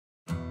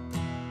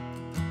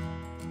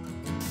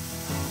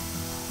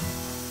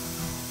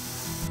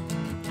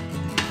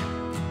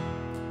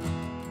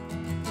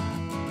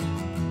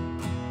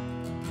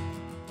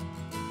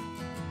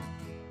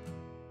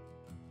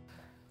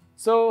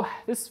So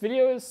this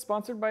video is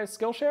sponsored by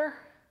Skillshare.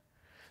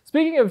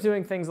 Speaking of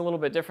doing things a little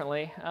bit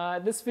differently,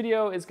 this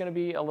video is going to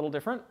be a little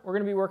different. We're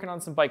going to be working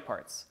on some bike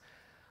parts.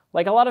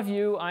 Like a lot of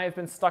you, I have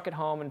been stuck at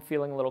home and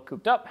feeling a little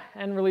cooped up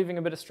and relieving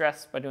a bit of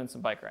stress by doing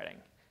some bike riding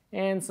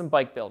and some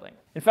bike building.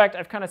 In fact,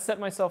 I've kind of set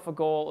myself a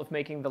goal of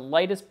making the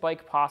lightest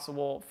bike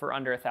possible for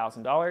under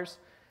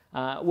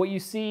 $1,000. What you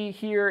see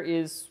here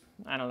is,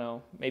 I don't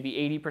know, maybe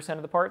 80%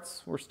 of the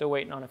parts. We're still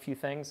waiting on a few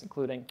things,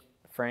 including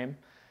the frame.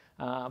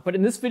 But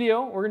in this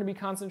video, we're going to be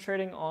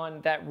concentrating on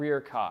that rear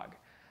cog.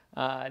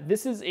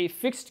 This is a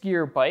fixed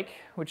gear bike,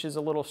 which is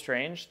a little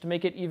strange. To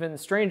make it even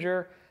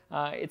stranger,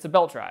 it's a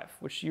belt drive,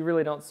 which you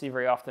really don't see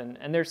very often.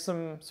 And there's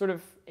some sort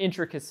of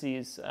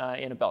intricacies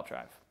in a belt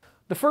drive.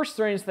 The first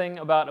strange thing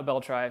about a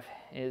belt drive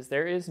is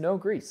there is no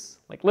grease.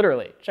 Like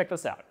literally, check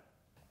this out.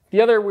 The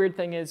other weird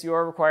thing is you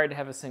are required to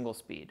have a single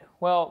speed.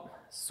 Well,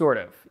 sort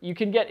of. You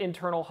can get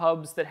internal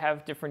hubs that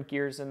have different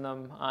gears in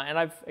them, and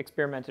I've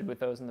experimented with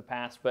those in the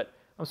past, but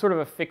I'm sort of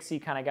a fixie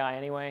kind of guy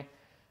anyway.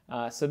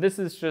 So this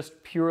is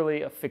just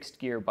purely a fixed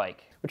gear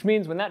bike, which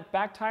means when that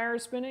back tire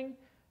is spinning,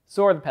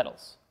 so are the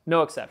pedals,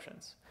 no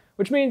exceptions.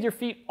 Which means your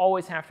feet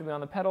always have to be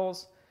on the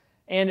pedals,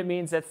 and it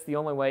means that's the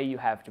only way you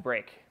have to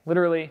brake.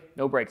 Literally,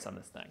 no brakes on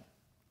this thing.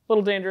 A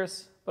little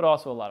dangerous, but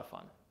also a lot of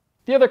fun.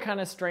 The other kind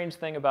of strange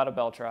thing about a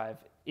belt drive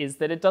is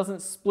that it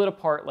doesn't split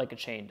apart like a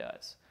chain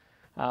does.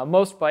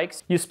 Most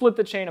bikes, you split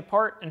the chain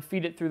apart and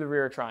feed it through the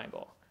rear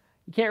triangle.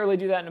 You can't really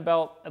do that in a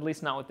belt, at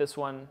least not with this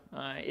one.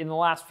 In the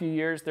last few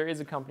years, there is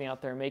a company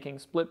out there making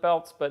split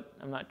belts, but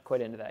I'm not quite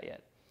into that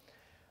yet.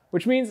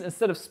 Which means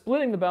instead of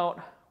splitting the belt,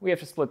 we have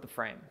to split the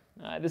frame.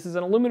 This is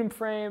an aluminum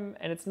frame,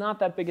 and it's not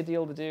that big a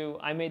deal to do.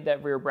 I made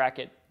that rear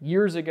bracket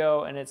years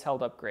ago, and it's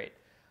held up great.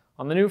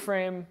 On the new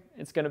frame,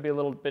 it's going to be a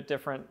little bit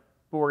different,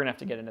 but we're going to have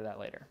to get into that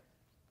later.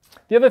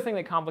 The other thing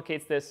that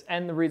complicates this,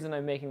 and the reason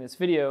I'm making this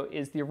video,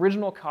 is the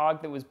original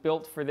cog that was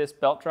built for this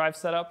belt drive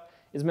setup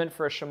is meant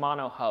for a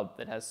Shimano hub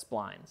that has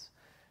splines.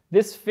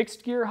 This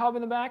fixed gear hub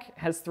in the back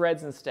has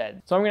threads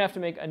instead, so I'm going to have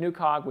to make a new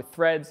cog with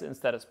threads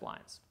instead of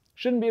splines.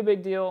 Shouldn't be a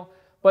big deal,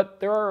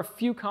 but there are a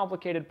few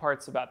complicated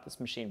parts about this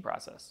machine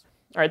process.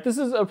 All right, this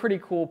is a pretty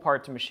cool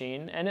part to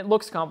machine, and it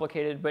looks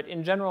complicated, but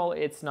in general,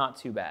 it's not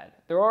too bad.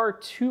 There are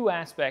two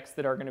aspects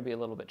that are going to be a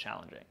little bit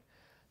challenging.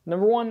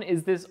 Number one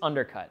is this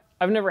undercut.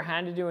 I've never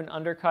had to do an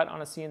undercut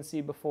on a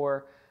CNC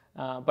before,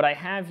 but I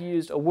have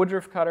used a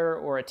woodruff cutter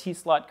or a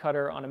T-slot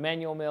cutter on a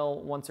manual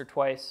mill once or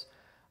twice.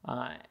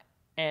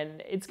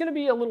 And it's going to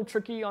be a little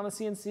tricky on the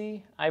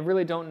CNC. I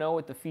really don't know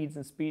what the feeds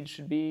and speeds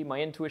should be. My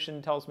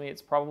intuition tells me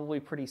it's probably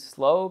pretty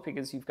slow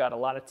because you've got a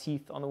lot of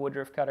teeth on the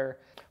woodruff cutter.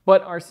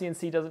 But our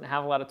CNC doesn't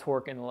have a lot of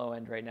torque in the low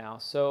end right now,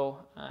 so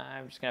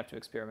I'm just going to have to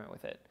experiment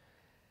with it.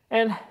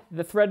 And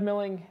the thread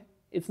milling,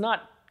 it's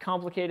not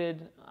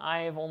complicated. I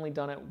have only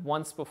done it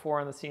once before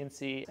on the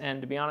CNC,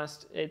 and to be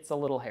honest, it's a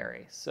little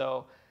hairy,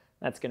 so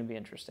that's going to be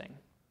interesting.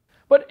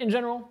 But in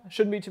general, it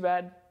shouldn't be too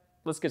bad.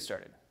 Let's get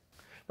started.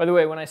 By the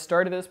way, when I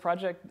started this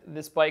project,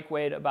 this bike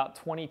weighed about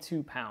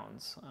 22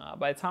 pounds.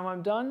 By the time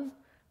I'm done,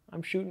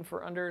 I'm shooting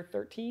for under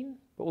 13,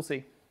 but we'll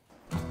see.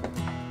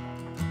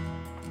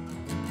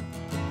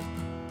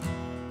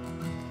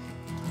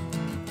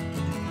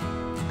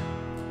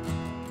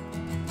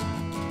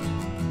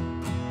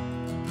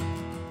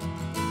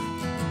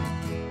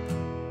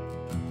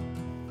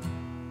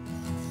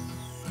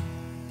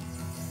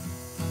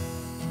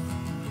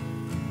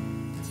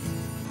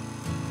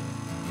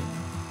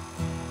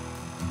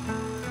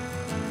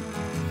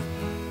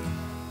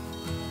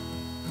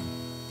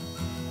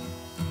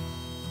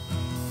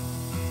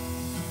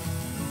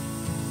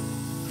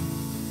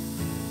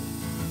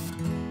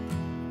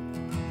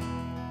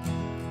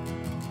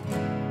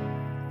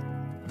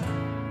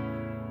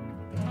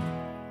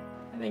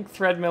 I think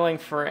thread milling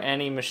for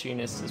any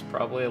machinist is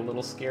probably a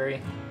little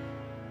scary.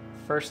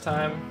 First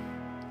time,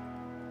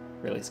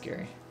 really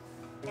scary.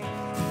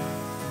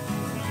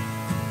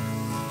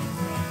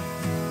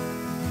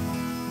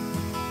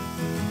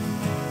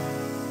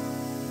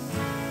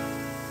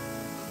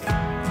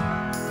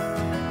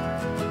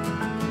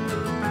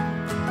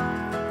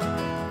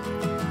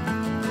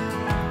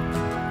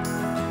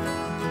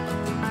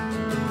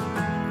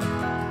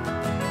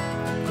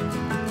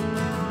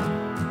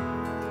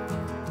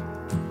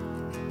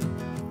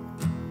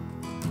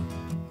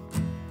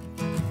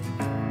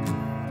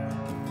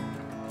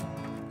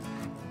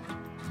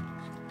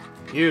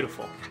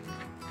 Beautiful.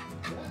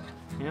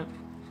 Yeah.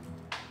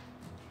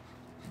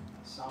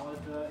 Solid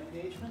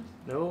engagement?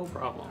 No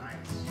problem. Nice.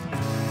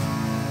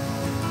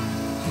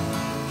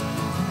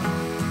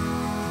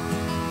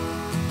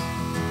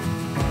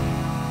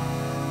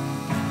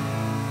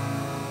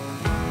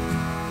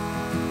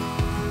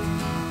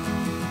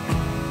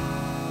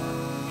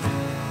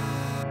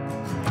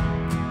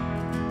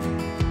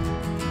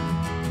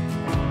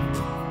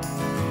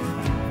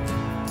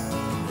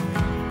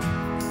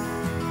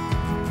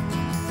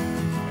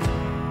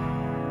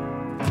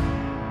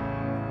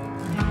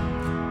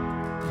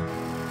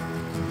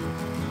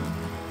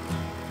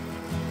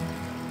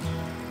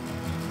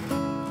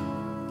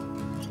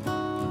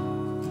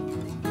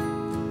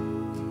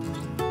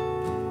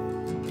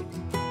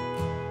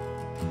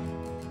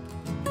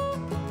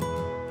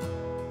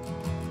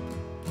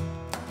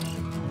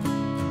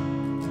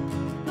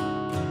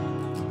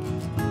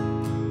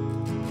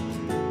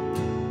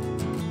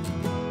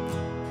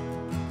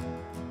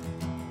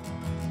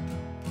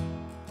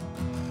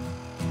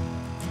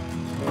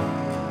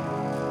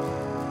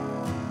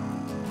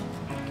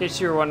 case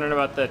you were wondering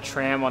about the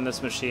tram on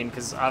this machine,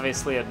 because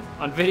obviously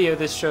on video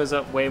this shows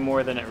up way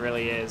more than it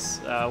really is.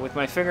 With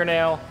my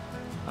fingernail,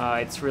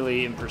 it's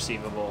really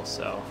imperceivable,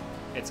 so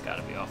it's got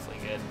to be awfully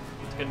good.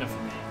 It's good enough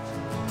for me.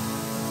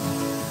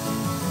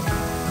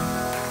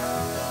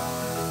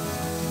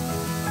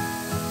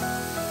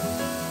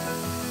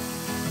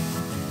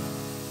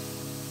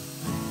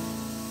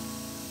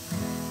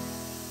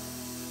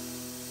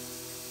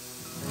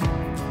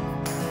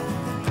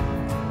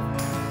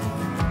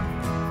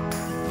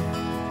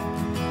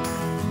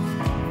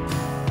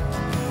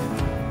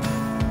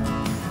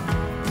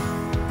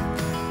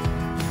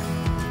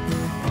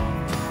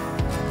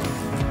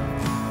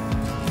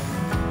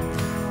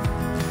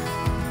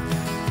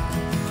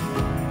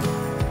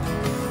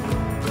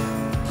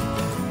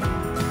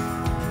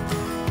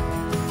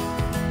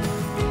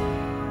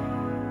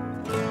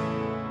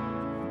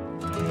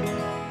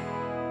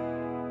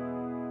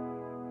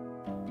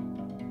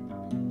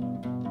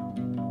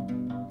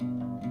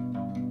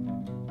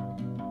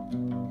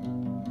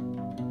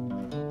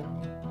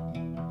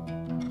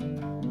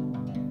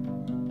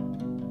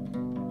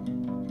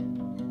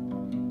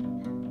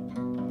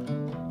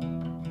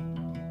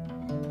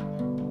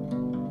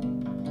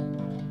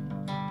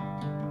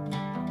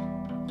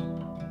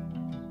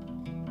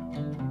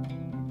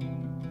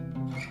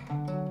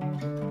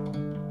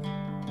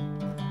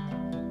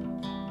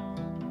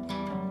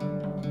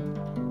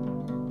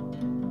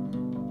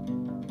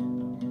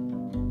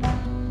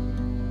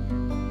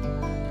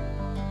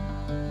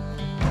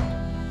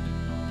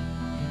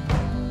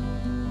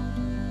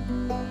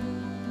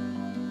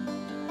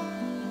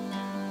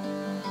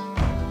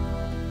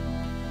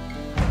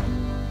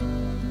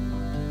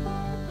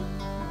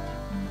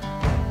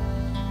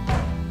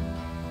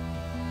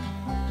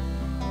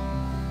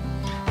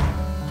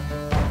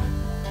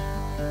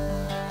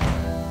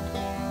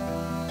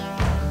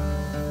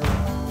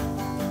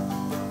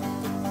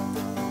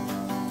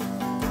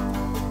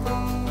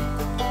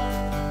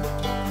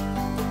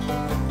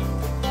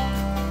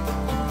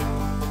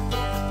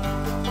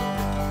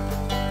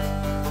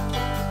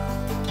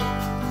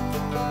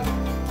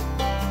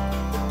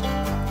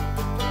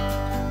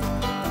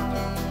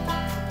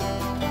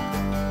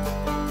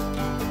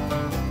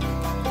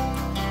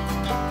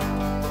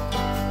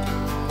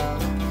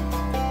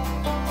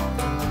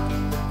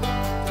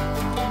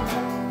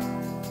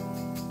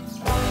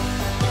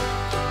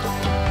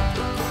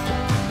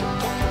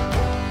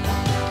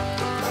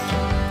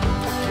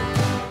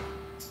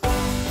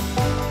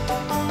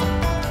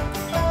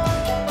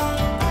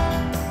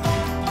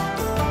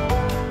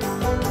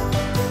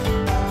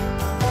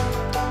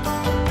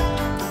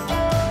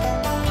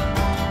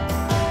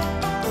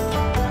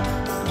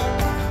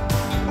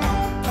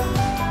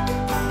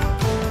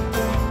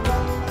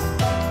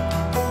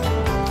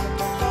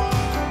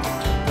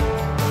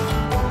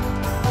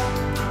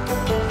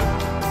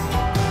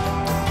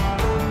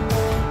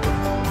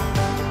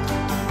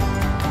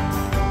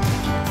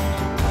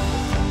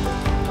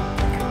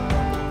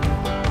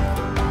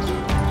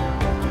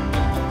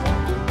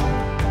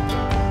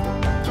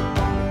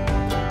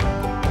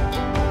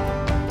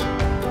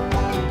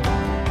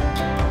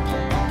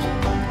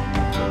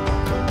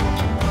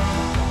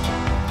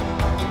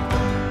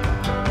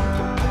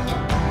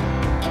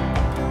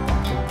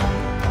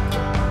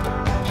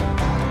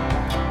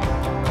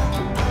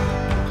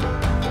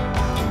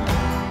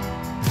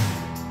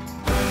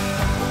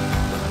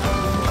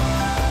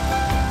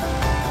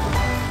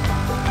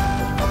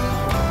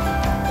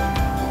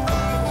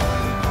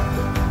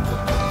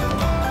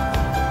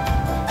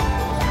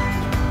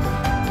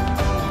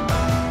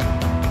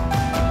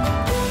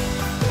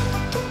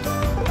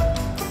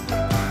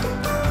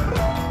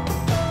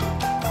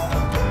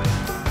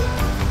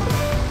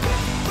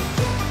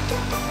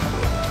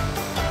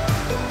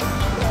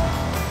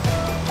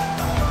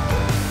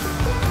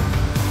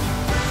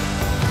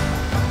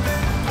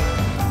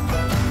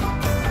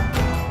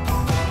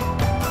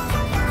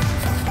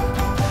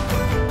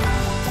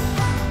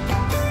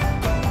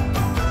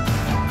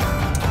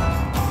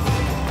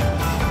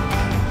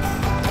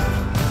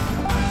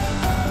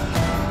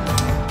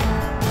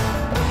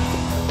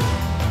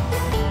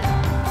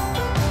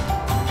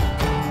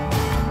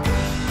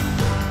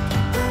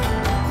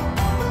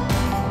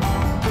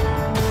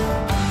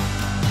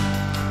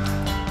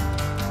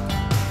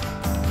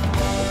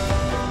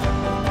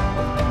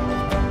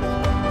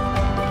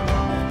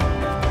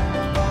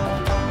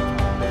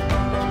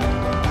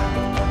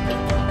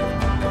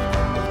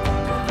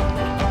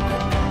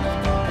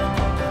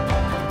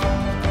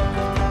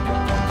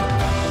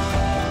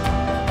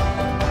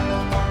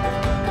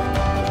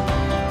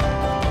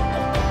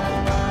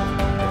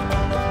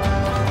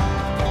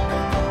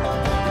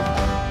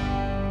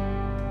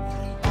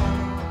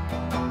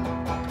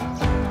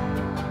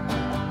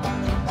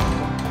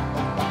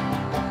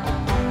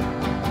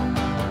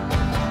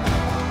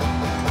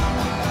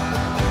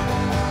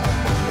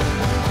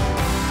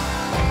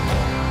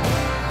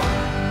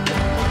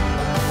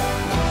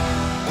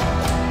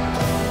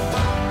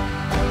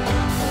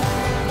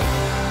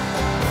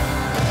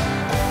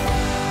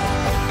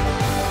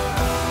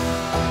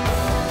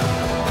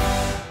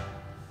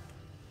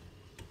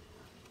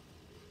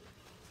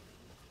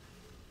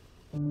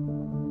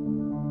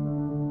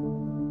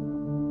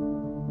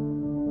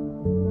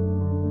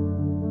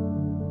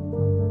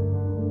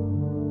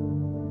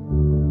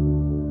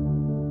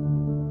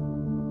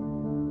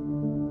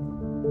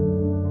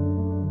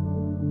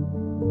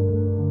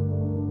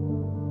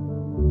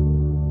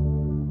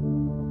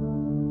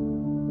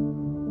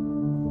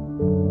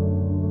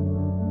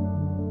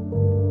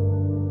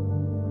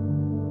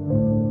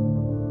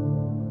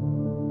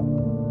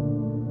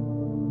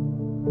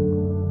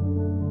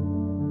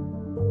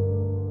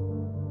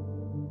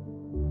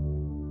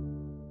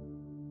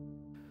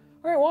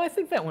 All right, well, I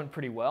think that went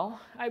pretty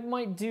well. I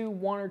might do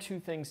one or two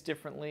things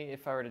differently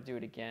if I were to do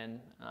it again.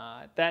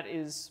 That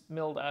is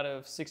milled out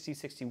of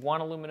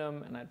 6061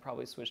 aluminum, and I'd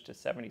probably switch to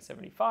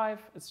 7075.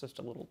 It's just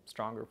a little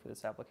stronger for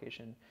this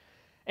application.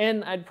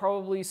 And I'd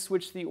probably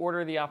switch the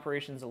order of the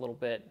operations a little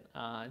bit,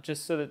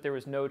 just so that there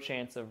was no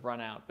chance of run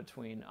out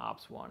between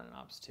Ops 1 and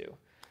Ops 2.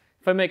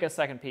 If I make a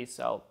second piece,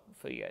 I'll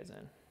fill you guys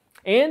in.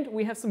 And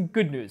we have some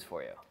good news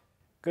for you.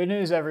 Good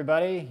news,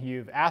 everybody.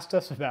 You've asked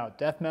us about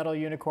Death Metal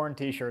Unicorn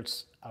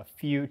t-shirts a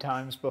few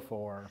times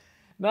before.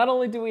 Not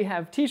only do we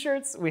have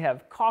t-shirts, we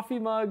have coffee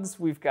mugs,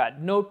 we've got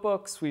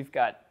notebooks, we've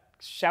got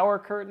shower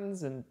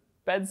curtains and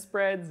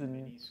bedspreads and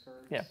Mini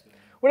skirts. yeah,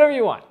 whatever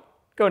you want.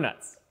 Go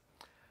nuts.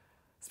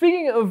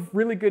 Speaking of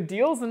really good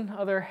deals and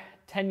other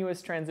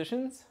tenuous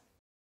transitions,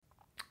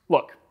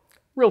 look,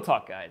 real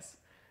talk, guys.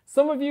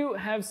 Some of you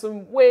have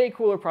some way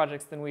cooler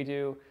projects than we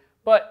do,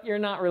 but you're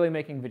not really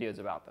making videos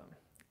about them.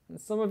 And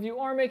some of you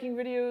are making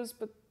videos,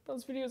 but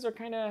those videos are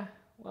kind of,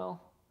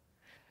 well,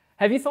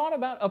 have you thought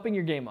about upping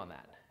your game on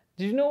that?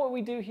 Did you know what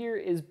we do here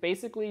is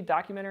basically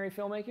documentary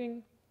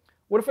filmmaking?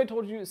 What if I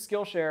told you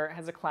Skillshare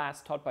has a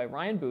class taught by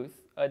Ryan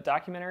Booth, a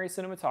documentary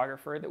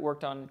cinematographer that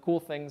worked on cool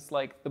things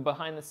like the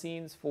behind the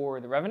scenes for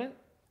The Revenant?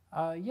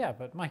 Yeah,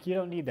 but Mike, you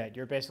don't need that.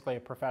 You're basically a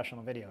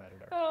professional video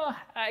editor.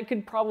 I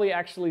could probably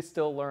actually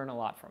still learn a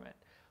lot from it.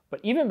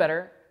 But even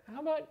better, how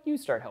about you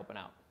start helping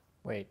out?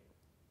 Wait,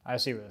 I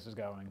see where this is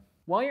going.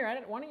 While you're at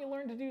it, why don't you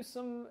learn to do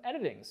some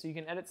editing so you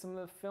can edit some of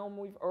the film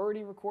we've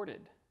already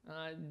recorded?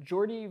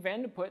 Jordy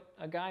Vandeput,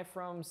 a guy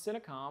from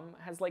Cinecom,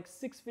 has like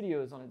 6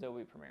 videos on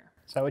Adobe Premiere.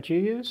 Is that what you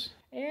use?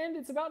 And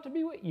it's about to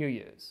be what you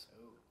use.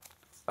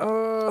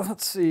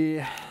 Let's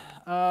see.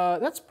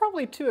 That's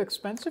probably too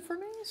expensive for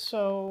me,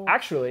 so...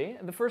 Actually,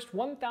 the first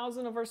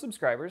 1,000 of our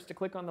subscribers to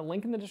click on the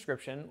link in the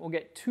description will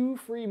get 2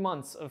 free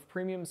months of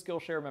premium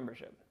Skillshare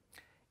membership.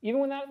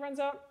 Even when that runs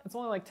out, it's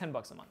only like 10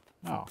 bucks a month.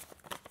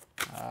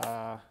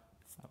 Oh.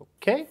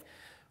 Okay.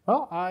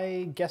 Well,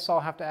 I guess I'll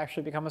have to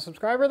actually become a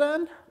subscriber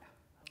then.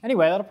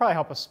 Anyway, that'll probably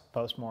help us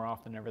post more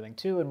often and everything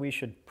too, and we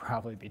should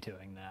probably be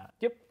doing that.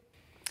 Yep.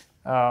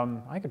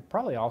 I could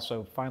probably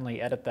also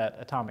finally edit that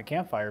Atomic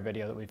Campfire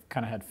video that we've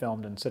kind of had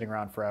filmed and sitting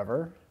around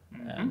forever,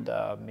 and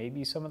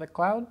maybe some of the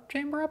Cloud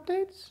Chamber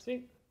updates.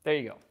 See, there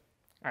you go.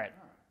 All right,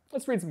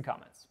 let's read some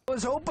comments. I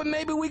was hoping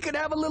maybe we could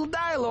have a little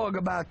dialogue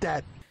about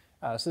that.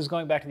 So this is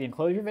going back to the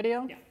enclosure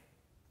video? Yeah.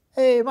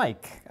 Hey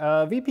Mike,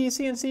 VP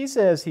CNC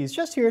says he's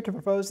just here to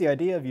propose the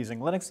idea of using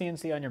Linux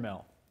CNC on your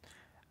mill.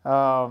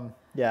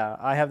 Yeah,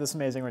 I have this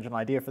amazing original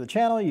idea for the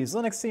channel. Use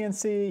Linux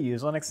CNC,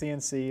 use Linux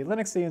CNC,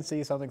 Linux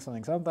CNC, something,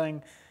 something,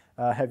 something.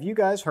 Have you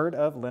guys heard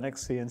of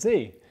Linux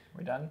CNC?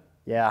 We done?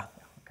 Yeah,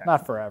 Okay.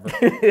 not forever.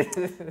 This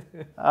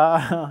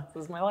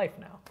is my life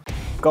now.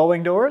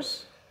 Going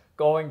doors?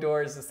 Going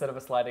doors instead of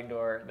a sliding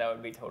door, that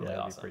would be totally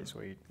That'd awesome. be pretty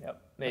sweet.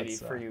 Yep, maybe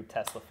That's, for you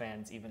Tesla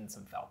fans, even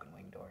some Falcon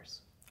Wing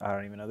doors. I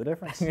don't even know the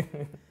difference.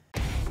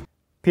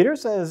 Peter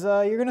says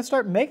you're going to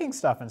start making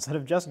stuff instead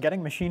of just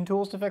getting machine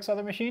tools to fix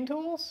other machine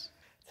tools?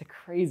 It's a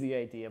crazy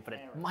idea, but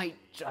it might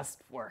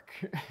just work.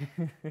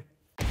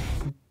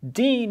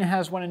 Dean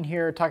has one in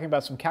here talking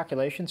about some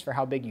calculations for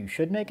how big you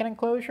should make an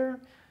enclosure.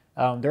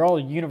 They're all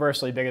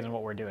universally bigger than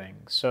what we're doing.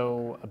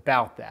 So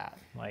about that,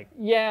 like...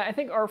 Yeah, I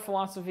think our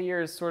philosophy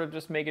here is sort of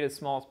just make it as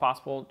small as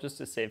possible just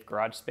to save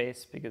garage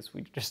space because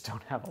we just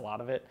don't have a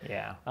lot of it.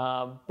 Yeah.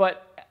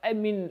 But I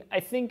mean,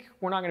 I think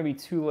we're not going to be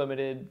too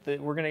limited.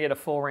 We're going to get a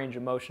full range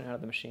of motion out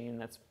of the machine.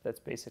 That's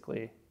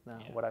basically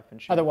what I've been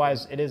shooting.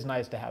 Otherwise, it is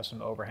nice to have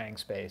some overhang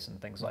space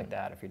and things like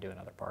that if you're doing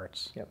other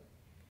parts. Yep.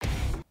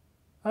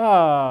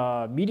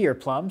 Meteor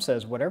Plum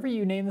says, whatever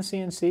you name the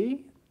CNC,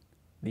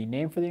 the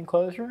name for the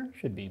enclosure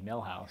should be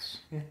Millhouse.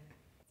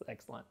 That's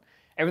excellent.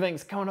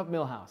 Everything's coming up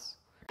Millhouse.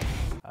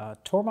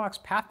 Tormach's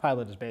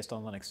PathPilot is based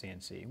on Linux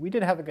CNC. We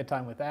did have a good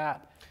time with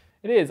that.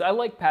 It is. I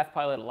like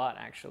PathPilot a lot,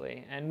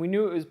 actually, and we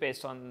knew it was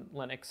based on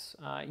Linux.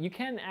 You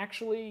can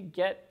actually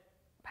get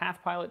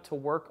PathPilot to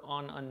work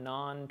on a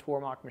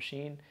non-Tormach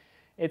machine.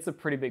 It's a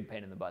pretty big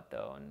pain in the butt,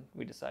 though, and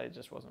we decided it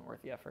just wasn't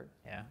worth the effort.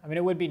 Yeah, I mean,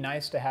 it would be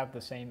nice to have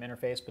the same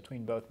interface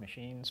between both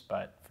machines,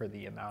 but for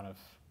the amount of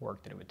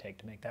work that it would take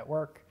to make that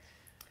work,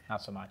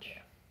 not so much.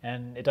 Yeah.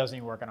 And it doesn't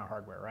even work on our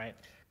hardware, right?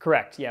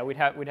 Correct. Yeah, we'd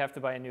have to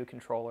buy a new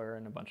controller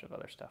and a bunch of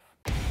other stuff.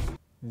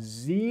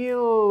 Zealiasp.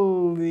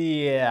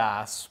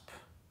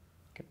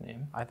 Good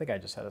name. I think I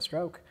just had a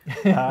stroke.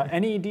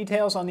 Any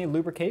details on the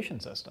lubrication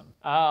system?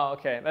 Oh,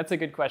 okay. That's a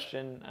good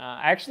question.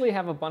 I actually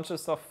have a bunch of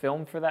stuff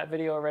filmed for that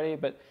video already,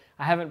 but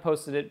I haven't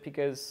posted it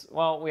because,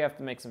 well, we have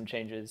to make some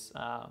changes.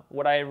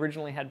 What I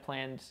originally had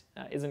planned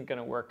isn't going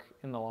to work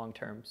in the long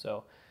term.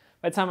 So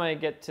by the time I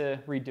get to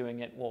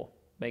redoing it, we'll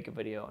make a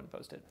video and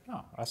post it.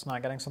 Oh, that's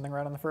not getting something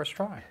right on the first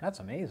try. That's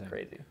amazing.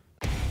 Crazy.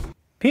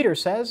 Peter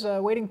says,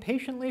 waiting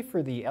patiently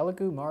for the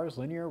Elegoo Mars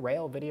linear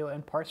rail video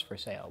and parts for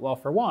sale. Well,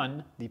 for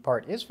one, the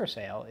part is for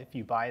sale. If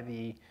you buy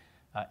the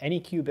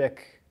Anycubic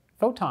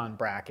photon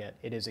bracket,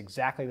 it is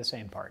exactly the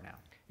same part now.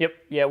 Yep,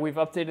 yeah, we've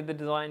updated the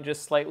design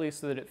just slightly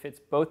so that it fits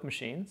both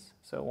machines,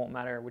 so it won't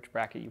matter which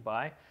bracket you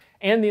buy.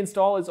 And the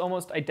install is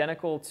almost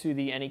identical to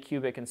the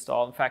Anycubic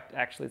install. In fact,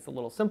 actually it's a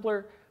little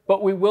simpler,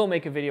 but we will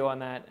make a video on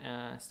that.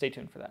 Stay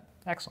tuned for that.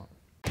 Excellent.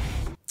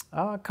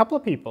 A couple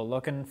of people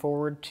looking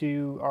forward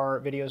to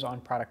our videos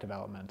on product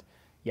development.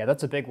 Yeah,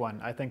 that's a big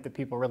one. I think that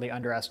people really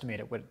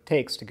underestimate what it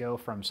takes to go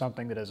from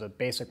something that is a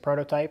basic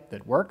prototype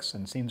that works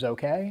and seems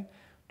okay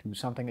to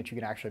something that you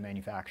can actually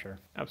manufacture.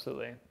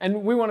 Absolutely.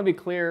 And we want to be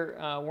clear,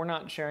 we're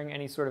not sharing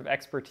any sort of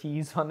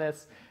expertise on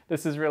this.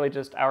 This is really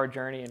just our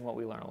journey and what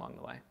we learn along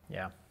the way.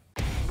 Yeah.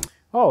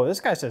 Oh, this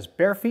guy says,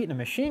 bare feet in a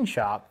machine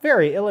shop.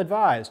 Very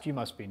ill-advised. You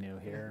must be new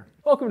here.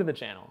 Welcome to the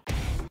channel.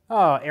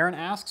 Aaron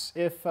asks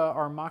if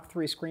our Mach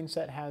 3 screen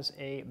set has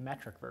a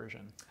metric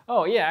version.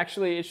 Oh yeah,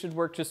 actually it should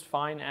work just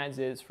fine as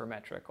is for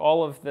metric.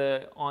 All of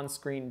the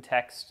on-screen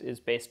text is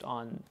based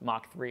on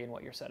Mach 3 and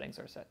what your settings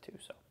are set to,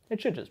 so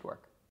it should just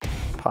work.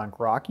 Punk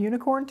rock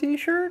unicorn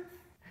t-shirt?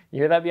 You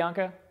hear that,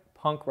 Bianca?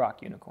 Punk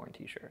rock unicorn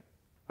t-shirt.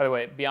 By the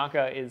way,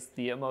 Bianca is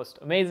the most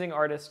amazing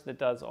artist that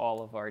does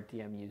all of our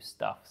DMU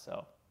stuff,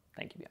 so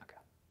thank you, Bianca.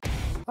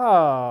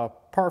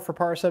 Par for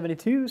Par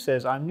 72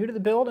 says, I'm new to the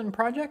build and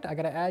project. I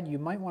gotta add, you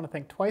might want to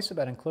think twice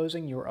about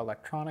enclosing your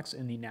electronics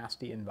in the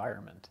nasty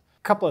environment.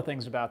 A couple of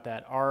things about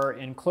that. Our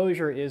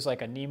enclosure is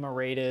like a NEMA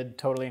rated,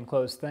 totally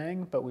enclosed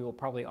thing, but we will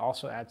probably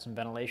also add some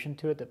ventilation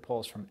to it that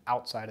pulls from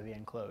outside of the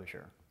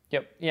enclosure.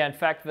 Yep. Yeah, in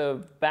fact,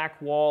 the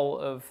back wall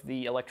of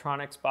the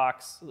electronics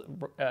box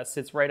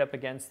sits right up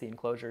against the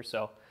enclosure,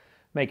 so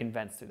making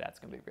vents through that's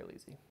going to be real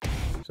easy.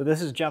 So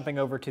this is jumping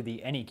over to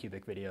the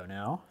Anycubic video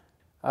now.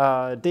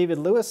 David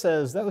Lewis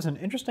says, that was an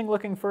interesting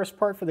looking first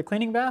part for the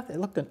cleaning bath. It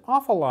looked an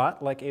awful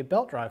lot like a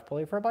belt drive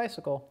pulley for a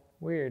bicycle.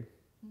 Weird.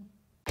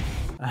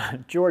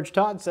 George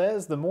Todd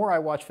says, the more I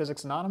watch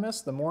Physics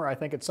Anonymous, the more I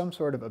think it's some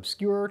sort of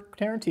obscure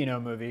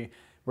Tarantino movie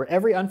where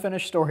every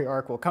unfinished story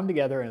arc will come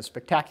together in a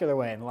spectacular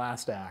way in the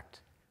last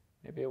act.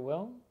 Maybe it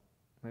will,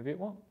 maybe it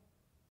won't.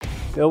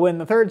 Bill Wynn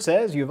III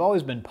says, you've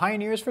always been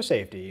pioneers for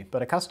safety,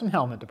 but a custom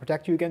helmet to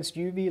protect you against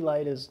UV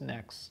light is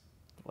next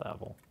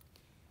level.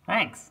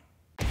 Thanks.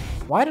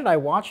 Why did I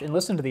watch and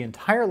listen to the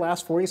entire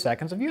last 40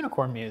 seconds of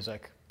unicorn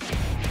music?